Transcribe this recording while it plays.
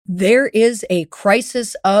There is a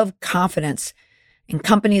crisis of confidence in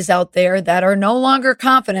companies out there that are no longer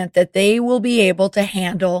confident that they will be able to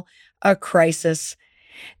handle a crisis.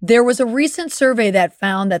 There was a recent survey that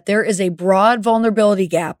found that there is a broad vulnerability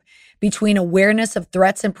gap between awareness of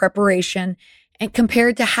threats and preparation and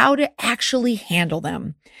compared to how to actually handle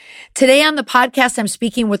them. Today on the podcast, I'm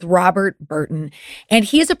speaking with Robert Burton, and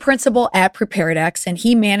he is a principal at PreparedX, and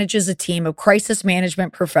he manages a team of crisis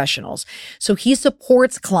management professionals. So he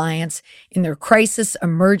supports clients in their crisis,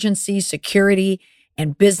 emergency, security,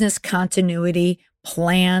 and business continuity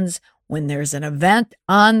plans when there's an event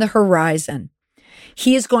on the horizon.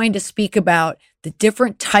 He is going to speak about the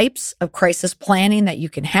different types of crisis planning that you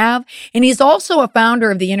can have. And he's also a founder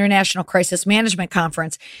of the International Crisis Management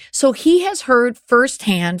Conference. So he has heard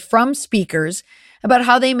firsthand from speakers about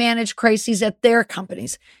how they manage crises at their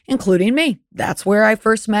companies, including me. That's where I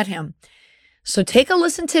first met him. So take a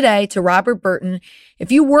listen today to Robert Burton.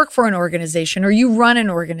 If you work for an organization or you run an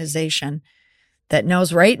organization that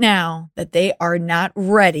knows right now that they are not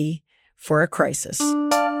ready for a crisis.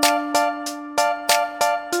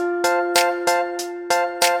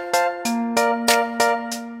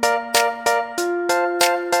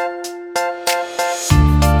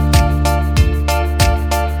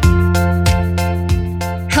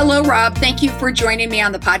 Hello, Rob. Thank you for joining me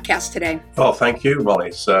on the podcast today. Oh, thank you, Molly.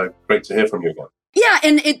 It's great to hear from you again. Yeah,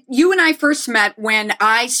 and you and I first met when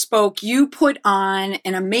I spoke. You put on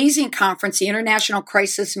an amazing conference, the International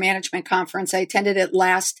Crisis Management Conference. I attended it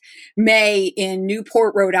last May in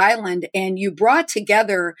Newport, Rhode Island, and you brought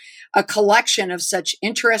together a collection of such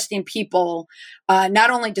interesting people, not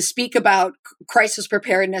only to speak about crisis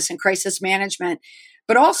preparedness and crisis management,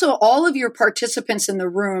 but also all of your participants in the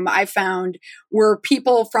room, I found, were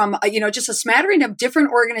people from, just a smattering of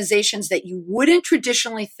different organizations that you wouldn't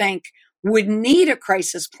traditionally think would need a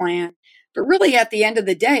crisis plan. But really, at the end of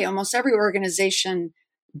the day, almost every organization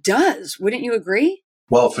does. Wouldn't you agree?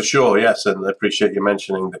 Well, for sure, yes. And I appreciate you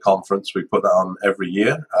mentioning the conference. We put that on every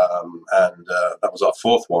year, and that was our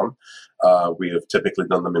fourth one. We have typically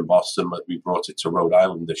done them in Boston, but we brought it to Rhode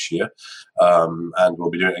Island this year, and we'll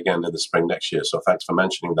be doing it again in the spring next year. So thanks for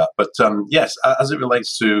mentioning that. But yes, as it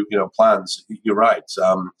relates to plans, you're right.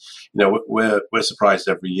 We're surprised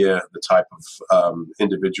every year the type of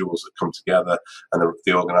individuals that come together and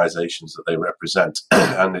the organizations that they represent,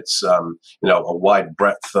 and it's a wide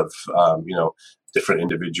breadth of different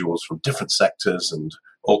individuals from different sectors and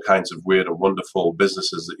all kinds of weird and wonderful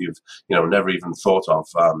businesses that you've never even thought of.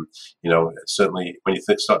 Certainly when you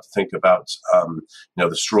start to think about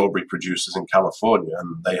the strawberry producers in California,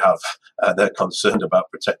 and they're concerned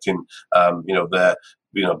about protecting their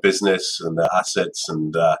business and their assets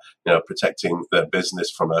and protecting their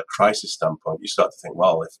business from a crisis standpoint. You start to think,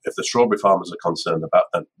 well, if the strawberry farmers are concerned about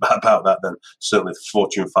that, then certainly the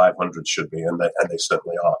Fortune 500 should be, and they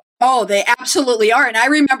certainly are. Oh, they absolutely are. And I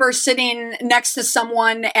remember sitting next to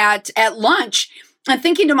someone at lunch and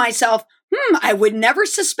thinking to myself, I would never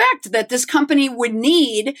suspect that this company would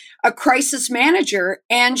need a crisis manager.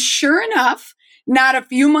 And sure enough, not a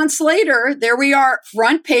few months later, there we are,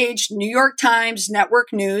 front page, New York Times,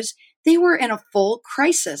 Network News. They were in a full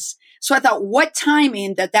crisis. So I thought, what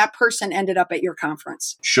timing that person ended up at your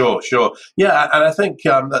conference? Sure. Yeah, and I think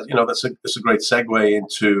that's a great segue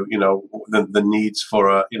into the needs for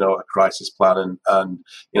a crisis plan and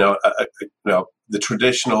the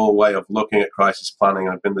traditional way of looking at crisis planning.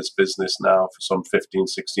 I've been in this business now for some 15,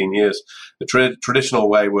 16 years. The traditional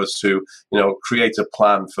way was to, create a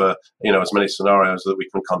plan for, as many scenarios that we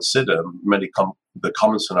can consider, the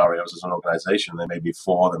common scenarios as an organization. There may be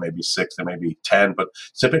 4, there may be 6, there may be 10, but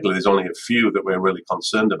typically there's only a few that we're really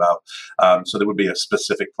concerned about. So there would be a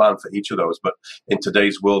specific plan for each of those. But in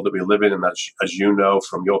today's world that we live in, and as you know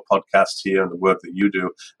from your podcast here and the work that you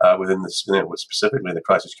do within this, specifically the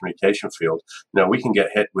crisis communication field, we can get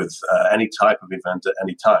hit with any type of event at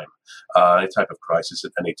any time, any type of crisis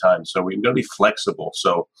at any time. So we're going to be flexible.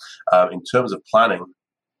 So in terms of planning,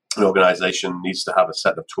 an organization needs to have a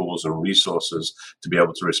set of tools and resources to be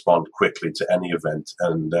able to respond quickly to any event.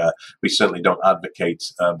 And we certainly don't advocate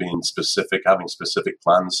having specific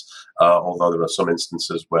plans, although there are some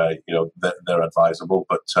instances where, they're advisable,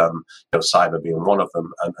 but, cyber being one of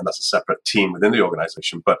them, and that's a separate team within the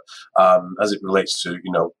organization. But as it relates to,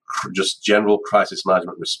 just general crisis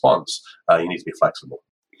management response, you need to be flexible.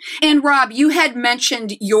 And Rob, you had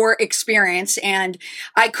mentioned your experience, and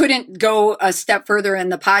I couldn't go a step further in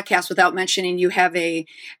the podcast without mentioning you have a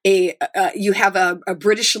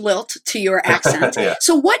British lilt to your accent. Yeah.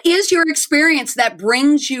 So what is your experience that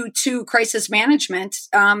brings you to crisis management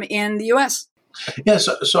in the U.S.? Yeah,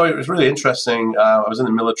 so it was really interesting. I was in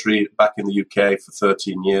the military back in the UK for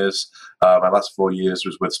 13 years. My last 4 years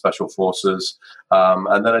was with Special Forces.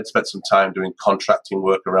 And then I'd spent some time doing contracting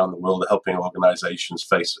work around the world, helping organizations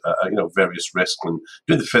face various risks and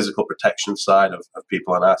doing the physical protection side of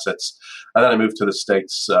people and assets. And then I moved to the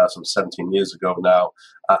States some 17 years ago now,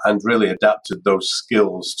 and really adapted those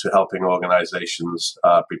skills to helping organizations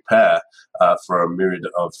prepare for a myriad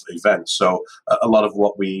of events. So a lot of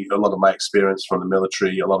my experience from the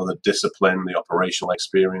military, a lot of the discipline, the operational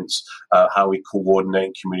experience, how we coordinate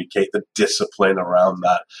and communicate, the discipline around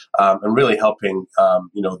that, and really helping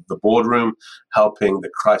the boardroom, helping the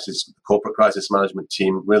corporate crisis management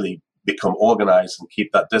team really become organized and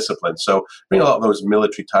keep that discipline. So bring a lot of those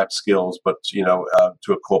military type skills, but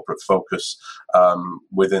to a corporate focus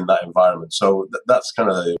within that environment. So that's kind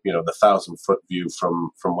of the 1,000-foot view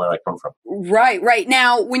from where I come from. Right.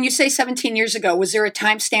 Now, when you say 17 years ago, was there a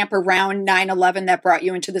timestamp around 9/11 that brought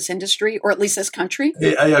you into this industry, or at least this country?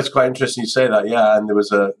 Yeah, it's quite interesting you say that. Yeah, and there was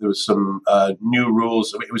some new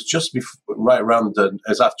rules. It was just right around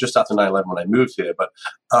just after 9/11 when I moved here, but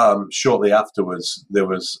shortly afterwards there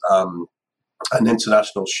was an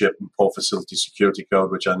international ship and port facility security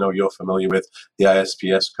code, which I know you're familiar with, the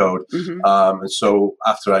ISPS code. Mm-hmm. And so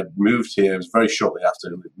after I'd moved here, it was very shortly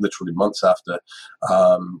after, literally months after,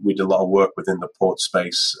 we did a lot of work within the port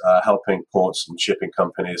space, helping ports and shipping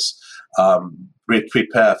companies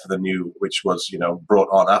prepare for the new, which was, brought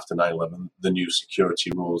on after 9/11, the new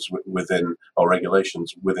security rules within, or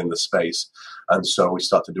regulations within the space. And so we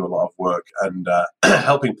started to do a lot of work and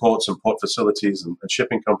helping ports and port facilities and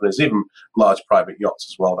shipping companies, even large private yachts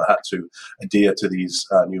as well, that had to adhere to these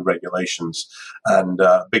new regulations. And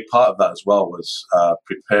a big part of that as well was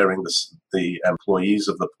preparing the employees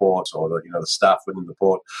of the port, or the staff within the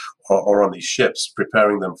port, or on these ships,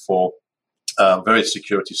 preparing them for various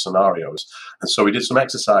security scenarios. And so we did some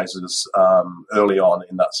exercises early on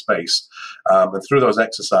in that space. And through those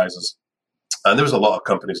exercises, and there was a lot of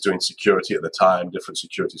companies doing security at the time, different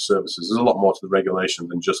security services. There's a lot more to the regulation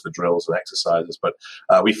than just the drills and exercises. But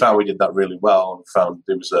we found we did that really well, and found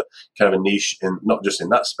there was a kind of a niche in not just in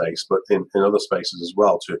that space, but in other spaces as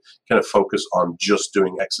well, to kind of focus on just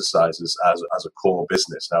doing exercises as a core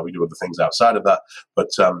business. Now, we do other things outside of that, but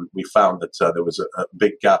we found that there was a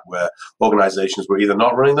big gap where organizations were either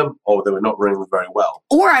not running them or they were not running them very well.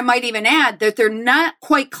 Or I might even add that they're not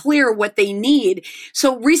quite clear what they need.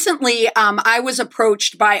 So recently, I was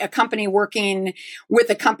approached by a company working with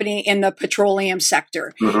a company in the petroleum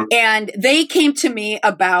sector. Mm-hmm. And they came to me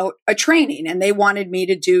about a training, and they wanted me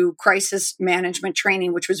to do crisis management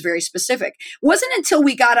training, which was very specific. It wasn't until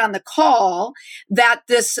we got on the call that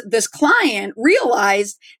this client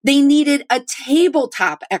realized they needed a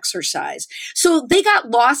tabletop exercise. So they got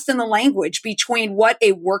lost in the language between what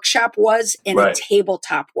a workshop was and right. a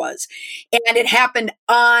tabletop was. And it happened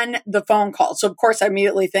on the phone call. So of course I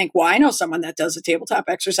immediately think, well, I know someone that does a tabletop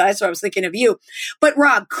exercise. So I was thinking of you. But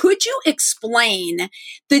Rob, could you explain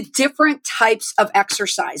the different types of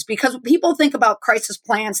exercise? Because people think about crisis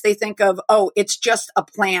plans, they think of, oh, it's just a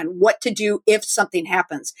plan, what to do if something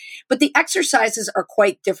happens. But the exercises are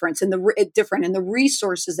quite different, and the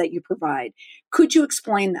resources that you provide. Could you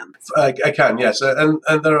explain them? I can, yes, and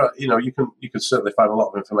there are, you can certainly find a lot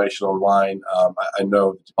of information online. I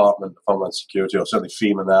know the Department of Homeland Security, or certainly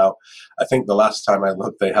FEMA now, I think the last time I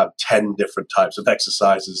looked, they have 10 different types of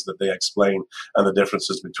exercises that they explain and the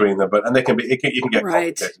differences between them. But you can get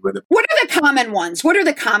right. complicated with it. What are the common ones? What are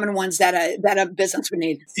the common ones that a business would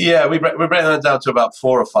need? Yeah, we break that down to about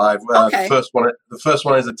 4 or 5. Okay. The first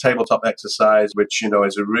one is a tabletop exercise, which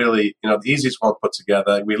is a really the easiest one to put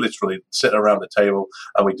together. We literally sit around the table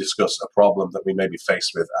and we discuss a problem that we may be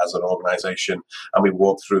faced with as an organization, and we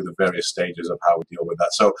walk through the various stages of how we deal with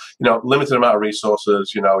that. So limited amount of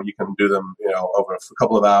resources. You can do them over a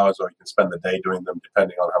couple of hours, or you can spend the day doing them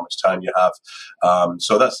depending on how much time you have.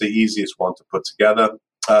 So that's the easiest one to put together.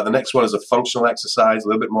 The next one is a functional exercise, a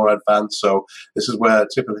little bit more advanced. So this is where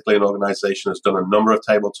typically an organization has done a number of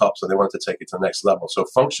tabletops and they want to take it to the next level. So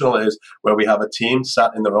functional is where we have a team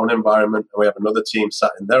sat in their own environment and we have another team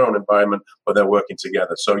sat in their own environment, but they're working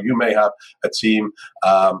together. So you may have a team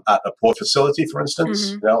at a port facility, for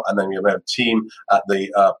instance, mm-hmm. And then you have a team at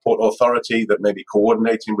the port authority that may be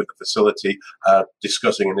coordinating with the facility,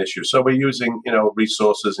 discussing an issue. So we're using,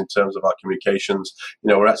 resources in terms of our communications.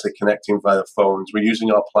 We're actually connecting via phones. We're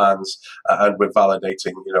using our plans and we're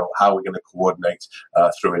validating, how we're going to coordinate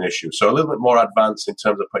through an issue. So a little bit more advanced in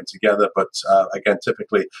terms of putting together, but again,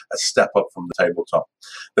 typically a step up from the tabletop.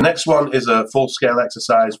 The next one is a full-scale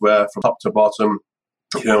exercise where from top to bottom,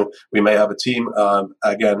 We may have a team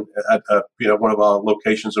again at one of our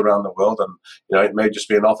locations around the world, and it may just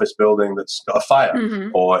be an office building that's got a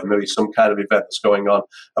fire, or it may be some kind of event that's going on,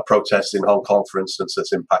 a protest in Hong Kong, for instance,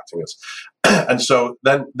 that's impacting us. And so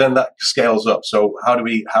then that scales up. So how do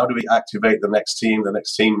we activate the next team? The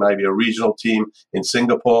next team may be a regional team in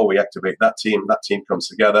Singapore. We activate that team. That team comes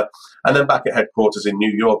together, and then back at headquarters in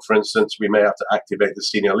New York, for instance, we may have to activate the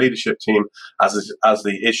senior leadership team as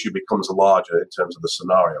the issue becomes larger in terms of the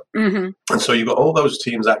scenario. And so you've got all those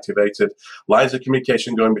teams activated, lines of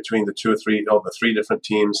communication going between the two or three or the three different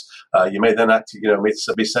teams. You may then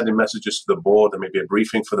be sending messages to the board. There may be a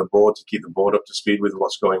briefing for the board to keep the board up to speed with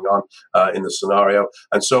what's going on in the scenario.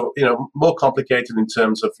 And so, more complicated in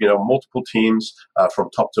terms of, multiple teams from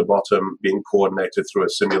top to bottom being coordinated through a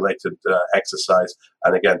simulated exercise.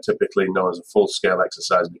 And again, typically known as a full-scale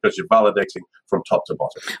exercise because you're validating from top to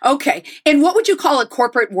bottom. Okay. And what would you call a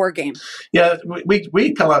corporate war game? Yeah, we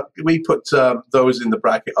put those in the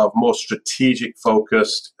bracket of more strategic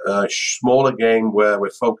focused, smaller game where we're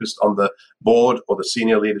focused on the board or the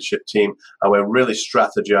senior leadership team, and we're really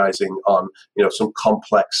strategizing on some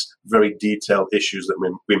complex, very detailed issues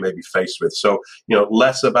that we may be faced with. So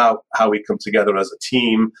less about how we come together as a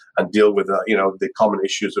team and deal with the common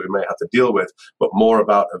issues that we may have to deal with, but more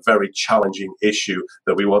about a very challenging issue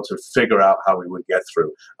that we want to figure out how we would get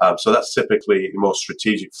through. So that's typically more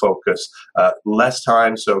strategic focus, less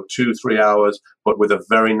time, so 2-3 hours, but with a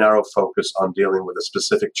very narrow focus on dealing with a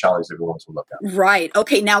specific challenge that we want to look at. Right.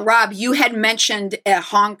 Okay. Now, Rob, you had mentioned the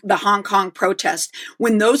Hong Kong protest.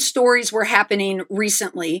 When those stories were happening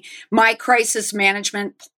recently, my crisis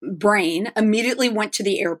management brain immediately went to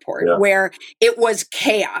the airport where it was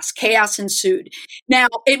chaos. Chaos ensued. Now,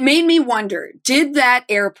 it made me wonder, did that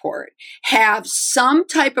airport have some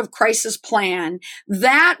type of crisis plan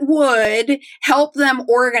that would help them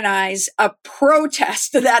organize a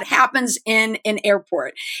protest that happens in an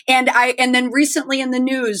airport? And then recently in the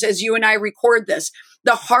news, as you and I record this,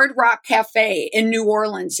 the Hard Rock Cafe in New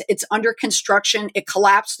Orleans, it's under construction. It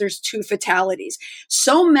collapsed. There's 2 fatalities.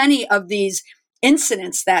 So many of these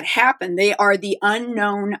incidents that happen, they are the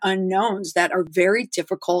unknown unknowns that are very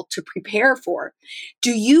difficult to prepare for.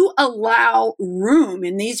 Do you allow room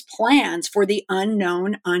in these plans for the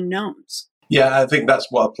unknown unknowns? Yeah, I think that's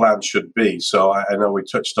what a plan should be. So I know we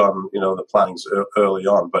touched on, the plannings early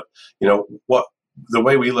on, but, the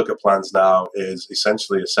way we look at plans now is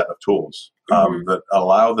essentially a set of tools that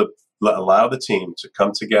allow the team to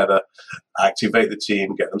come together, activate the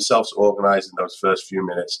team, get themselves organized in those first few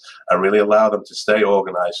minutes, and really allow them to stay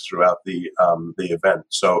organized throughout the event.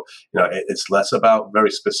 So, it's less about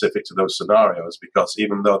very specific to those scenarios, because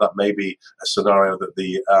even though that may be a scenario that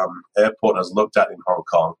the airport has looked at in Hong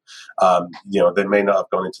Kong, they may not have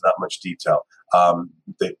gone into that much detail.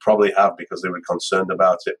 They probably have because they were concerned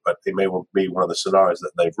about it, but it may be one of the scenarios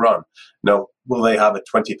that they've run. Now, will they have a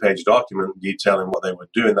 20-page document detailing what they would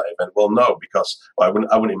do in that event? Well, no, because I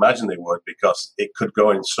wouldn't imagine they would, because it could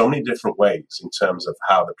go in so many different ways in terms of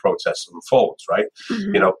how the protest unfolds, right?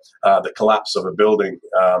 The collapse of a building,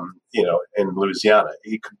 in Louisiana,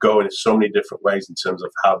 it could go in so many different ways in terms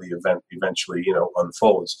of how the event eventually,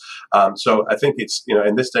 unfolds. So I think it's,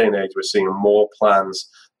 in this day and age, we're seeing more plans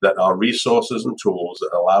that are resources and tools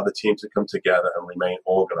that allow the team to come together and remain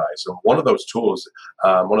organized. And one of those tools,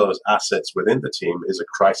 one of those assets within the team is a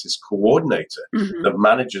crisis coordinator that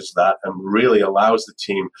manages that and really allows the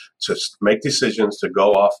team to make decisions, to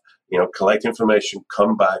go off, collect information,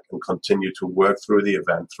 come back and continue to work through the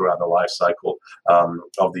event throughout the life cycle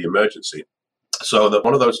of the emergency. So that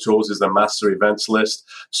one of those tools is the master events list.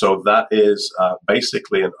 So that is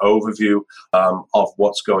basically an overview of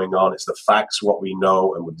what's going on. It's the facts, what we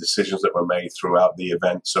know, and the decisions that were made throughout the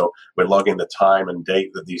event. So we're logging the time and date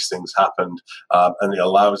that these things happened, and it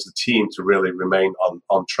allows the team to really remain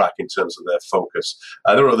on track in terms of their focus.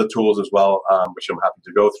 There are other tools as well, which I'm happy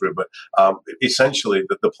to go through, but essentially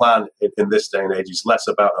the plan in this day and age is less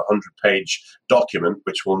about a 100-page document,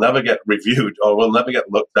 which will never get reviewed or will never get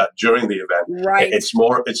looked at during the event. Right. It's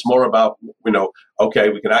more about, okay,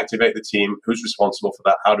 we can activate the team. Who's responsible for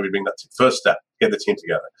that? How do we bring that to first step? Get the team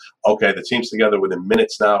together. Okay, the team's together within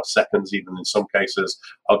minutes now, seconds even in some cases.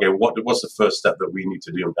 Okay, what's the first step that we need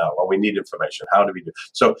to do now? Well, we need information. How do we do?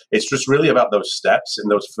 So it's just really about those steps in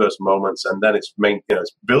those first moments, and then it's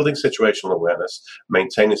it's building situational awareness,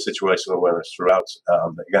 maintaining situational awareness throughout,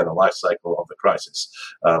 again, the life cycle of the crisis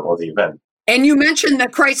or the event. And you mentioned the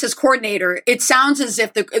crisis coordinator. It sounds as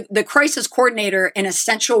if the crisis coordinator, an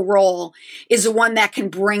essential role, is the one that can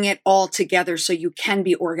bring it all together so you can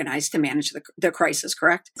be organized to manage the crisis,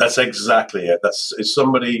 correct? That's exactly it. It's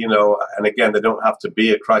somebody, and again, they don't have to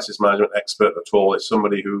be a crisis management expert at all. It's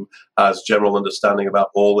somebody who has general understanding about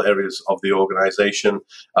all areas of the organization.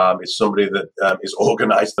 It's somebody that is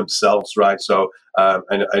organized themselves, right? So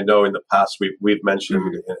and I know in the past we've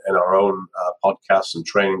mentioned in our own podcasts and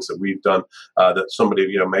trainings that we've done that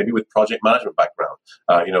somebody, maybe with project management background,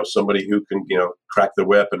 somebody who can, crack the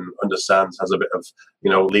whip and understands, has a bit of,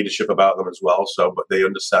 leadership about them as well. So, but they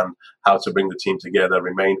understand how to bring the team together,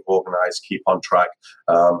 remain organized, keep on track,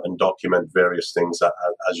 and document various things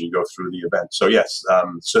as you go through the event. So yes,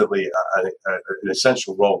 certainly an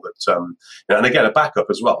essential role that, and again, a backup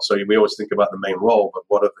as well. So we always think about the main role, but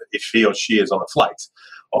what if he or she is on a flight,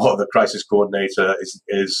 or the crisis coordinator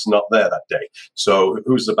is not there that day? So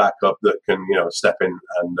who's the backup that can, step in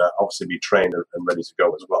and obviously be trained and ready to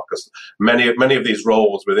go as well? Because many of these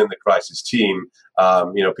roles within the crisis team,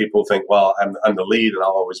 people think, well, I'm the lead and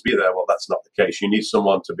I'll always be there. Well, that's not the case. You need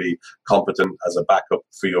someone to be competent as a backup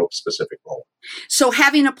for your specific role. So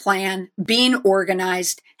having a plan, being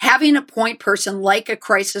organized, having a point person like a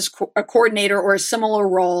crisis a coordinator or a similar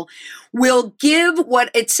role will give what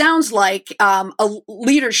it sounds like a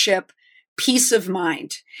leadership peace of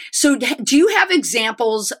mind. So do you have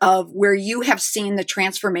examples of where you have seen the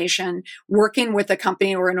transformation working with a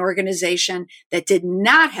company or an organization that did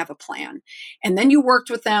not have a plan? And then you worked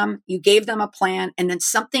with them, you gave them a plan, and then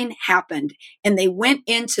something happened and they went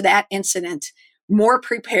into that incident more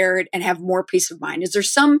prepared and have more peace of mind. Is there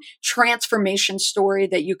some transformation story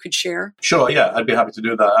that you could share? Sure, yeah, I'd be happy to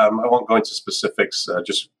do that. I won't go into specifics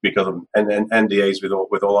just because of NDAs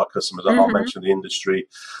with all our customers. I'll mention the industry.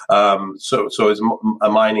 So it's a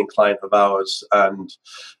mining client of ours, and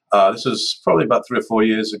this was probably about 3 or 4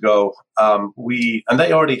 years ago. And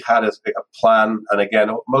they already had a plan. And again,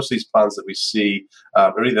 most of these plans that we see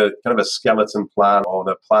are either kind of a skeleton plan or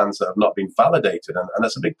they're plans that have not been validated. And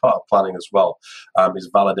that's a big part of planning as well, is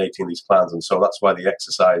validating these plans. And so that's why the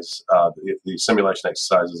exercise, the simulation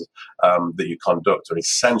exercises that you conduct are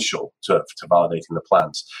essential to validating the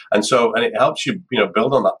plans. And it helps you,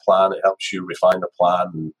 build on that plan. It helps you refine the plan.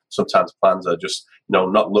 And sometimes plans are just,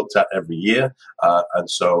 not looked at every year. And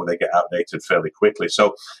so they get outdated fairly quickly.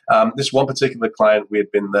 So this one particular client, we had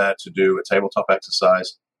been there to do a tabletop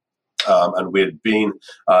exercise. And we had been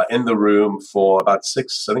in the room for about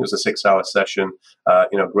 6-hour session,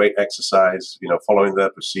 great exercise, following their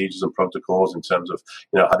procedures and protocols in terms of,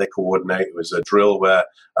 how they coordinate. It was a drill where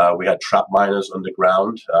we had trap miners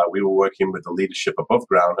underground. We were working with the leadership above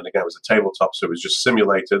ground. And again, it was a tabletop, so it was just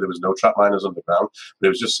simulated. There was no trap miners underground, but it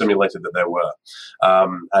was just simulated that there were.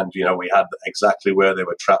 And we had exactly where they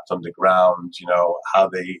were trapped underground, how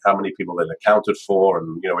many people they'd accounted for.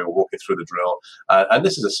 And, we were walking through the drill. And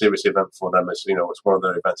this is a serious event for them. It's one of the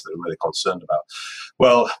events that they're really concerned about.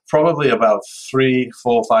 Well, probably about 3,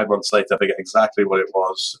 4, 5 months later, I forget exactly what it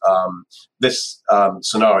was. This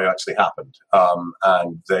scenario actually happened,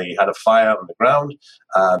 and they had a fire underground.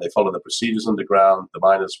 They followed the procedures underground. The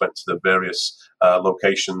miners went to the various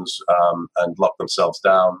locations and locked themselves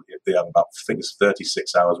down. They have about, I think it's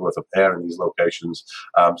 36 hours worth of air in these locations.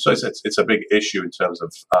 So it's a big issue in terms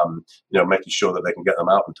of making sure that they can get them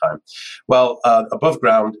out in time. Well, above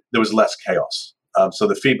ground, there was less chaos. So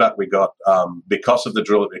the feedback we got, because of the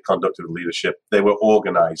drill that we conducted with leadership, they were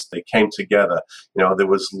organized. They came together. There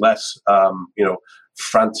was less,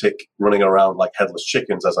 frantic running around like headless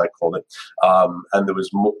chickens, as I call it. And there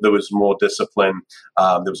was more discipline.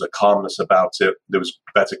 There was a calmness about it. There was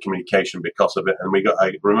better communication because of it. And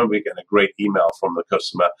I remember getting a great email from the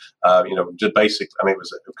customer, just basic. I mean, it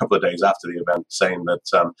was a couple of days after the event saying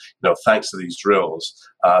that, thanks to these drills,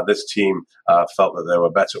 this team felt that they were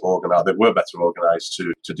better organized. They were better organized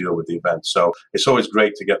to deal with the event. So it's always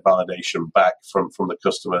great to get validation back from the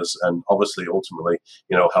customers, and obviously, ultimately,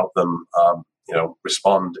 help them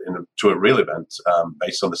respond to a real event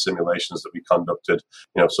based on the simulations that we conducted,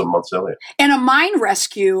 some months earlier. And a mine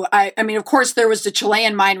rescue, I mean, of course, there was the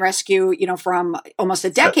Chilean mine rescue, from almost a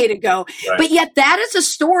decade ago. Right. But yet that is a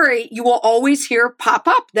story you will always hear pop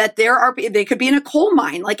up, that they could be in a coal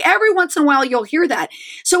mine. Like every once in a while, you'll hear that.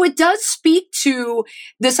 So it does speak to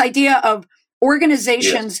this idea of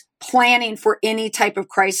organizations planning for any type of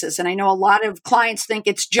crisis. And I know a lot of clients think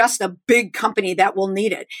it's just a big company that will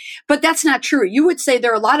need it, but that's not true. You would say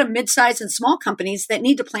there are a lot of mid-sized and small companies that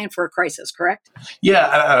need to plan for a crisis, correct? Yeah,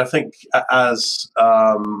 and I think as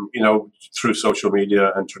through social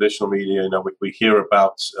media and traditional media, we hear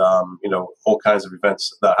about all kinds of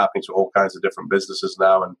events that are happening to all kinds of different businesses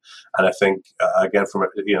now, and I think again from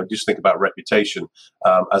just think about reputation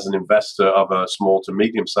as an investor of a small to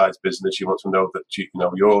medium sized business. You want to know that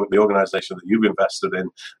the organization that you've invested in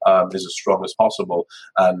is as strong as possible,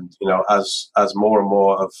 and as more and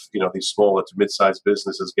more of these smaller to mid sized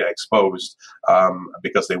businesses get exposed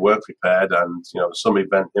because they weren't prepared, and some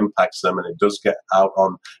event impacts them, and it does get out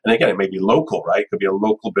on. And again, it may be local, right? It could be a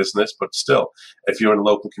local business, but still, if you're in a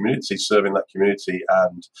local community, serving that community,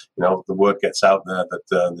 and the word gets out there that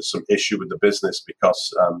there's some issue with the business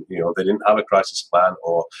because they didn't have a crisis plan,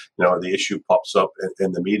 or the issue pops up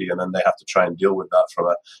in the media, and then they have to try and deal with that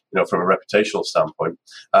from a reputational standpoint.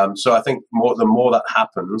 So I think the more that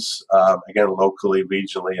happens, again, locally,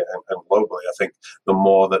 regionally, and globally, I think the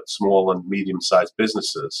more that small and medium-sized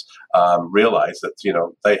businesses realize that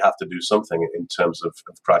they have to do something in terms of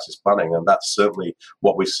crisis planning, and that's certainly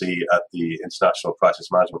what we see at the International Crisis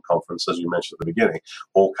Management Conference, as you mentioned at the beginning.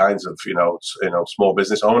 All kinds of small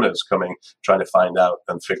business owners coming, trying to find out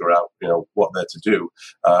and figure out what they're to do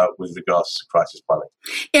with regards to crisis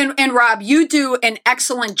planning. And Rob, you do an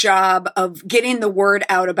excellent job of getting the word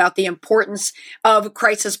out about the importance of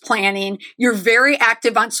crisis planning. You're very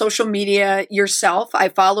active on social media yourself. I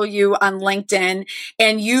follow you on LinkedIn,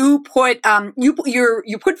 and you put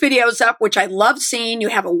you put videos up, which I love seeing. You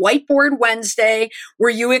have a whiteboard Wednesday where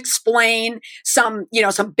you explain some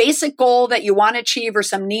basic goal that you want to achieve or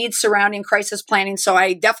some needs surrounding crisis planning. So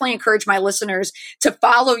I definitely encourage my listeners to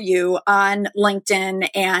follow you on LinkedIn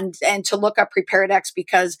and to look up PreparedX,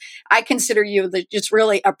 because I consider you just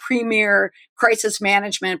really a premier crisis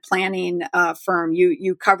management planning firm.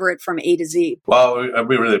 You cover it from A to Z. Well,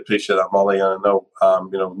 we really appreciate that, Molly. And I know,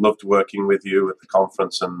 loved working with you at the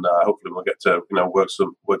conference, and hopefully we'll get to, work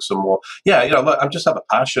some more. Yeah, look, I just have a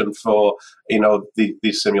passion for,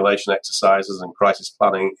 these simulation exercises and crisis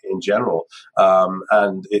planning in general.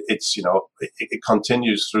 And it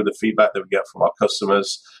continues through the feedback that we get from our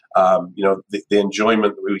customers. The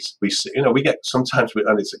enjoyment that we see, we get sometimes,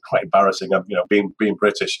 and it's quite embarrassing of, being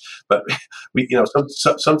British, but we,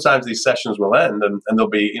 sometimes these sessions will end, and there'll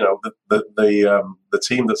be, the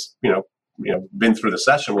team that's, been through the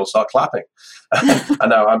session will start clapping. And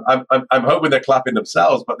now I'm hoping they're clapping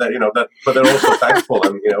themselves, but they're also thankful,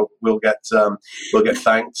 and we'll get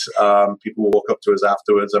thanked. People will walk up to us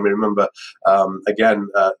afterwards. I mean, remember again,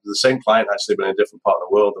 the same client actually, but in a different part of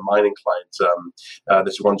the world, the mining client.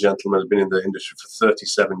 This one gentleman has been in the industry for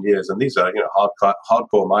 37 years, and these are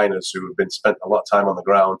hardcore miners who have been spent a lot of time on the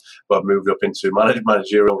ground, but have moved up into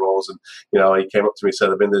managerial roles. And he came up to me and said,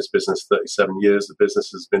 "I've been in this business 37 years. The business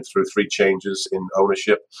has been through 3 changes in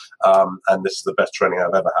ownership, and this is the best training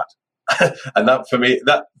I've ever had." And that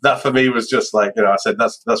for me was just like, I said,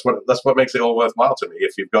 that's what makes it all worthwhile to me.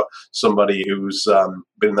 If you've got somebody who's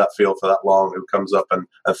been in that field for that long, who comes up and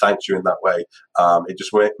thanks you in that way, it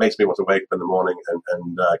just makes me want to wake up in the morning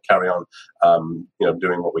and carry on,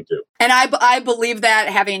 doing what we do. And I believe that,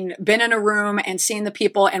 having been in a room and seen the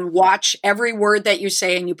people and watch every word that you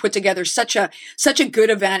say, and you put together such a good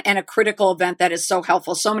event and a critical event that is so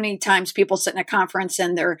helpful. So many times people sit in a conference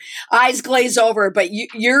and their eyes glaze over, but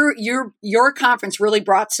your conference really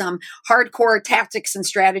brought some hardcore tactics and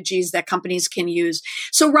strategies that companies can use.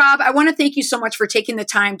 So Rob, I want to thank you so much for taking the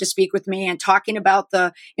time to speak with me and talking about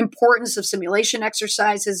the importance of simulation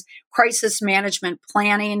exercises, crisis management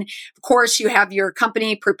planning. Of course, you have your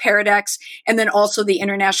company, PreparedX, and then also the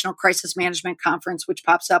International Crisis Management Conference, which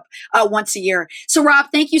pops up once a year. So Rob,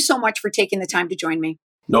 thank you so much for taking the time to join me.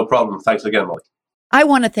 No problem. Thanks again, Molly. I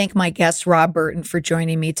want to thank my guest, Rob Burton, for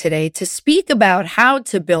joining me today to speak about how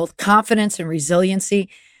to build confidence and resiliency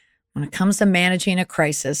when it comes to managing a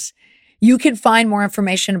crisis. You can find more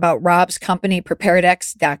information about Rob's company,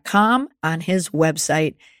 PreparedX.com, on his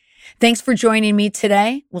website. Thanks for joining me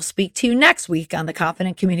today. We'll speak to you next week on the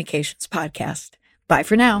Confident Communications Podcast. Bye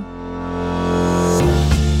for now.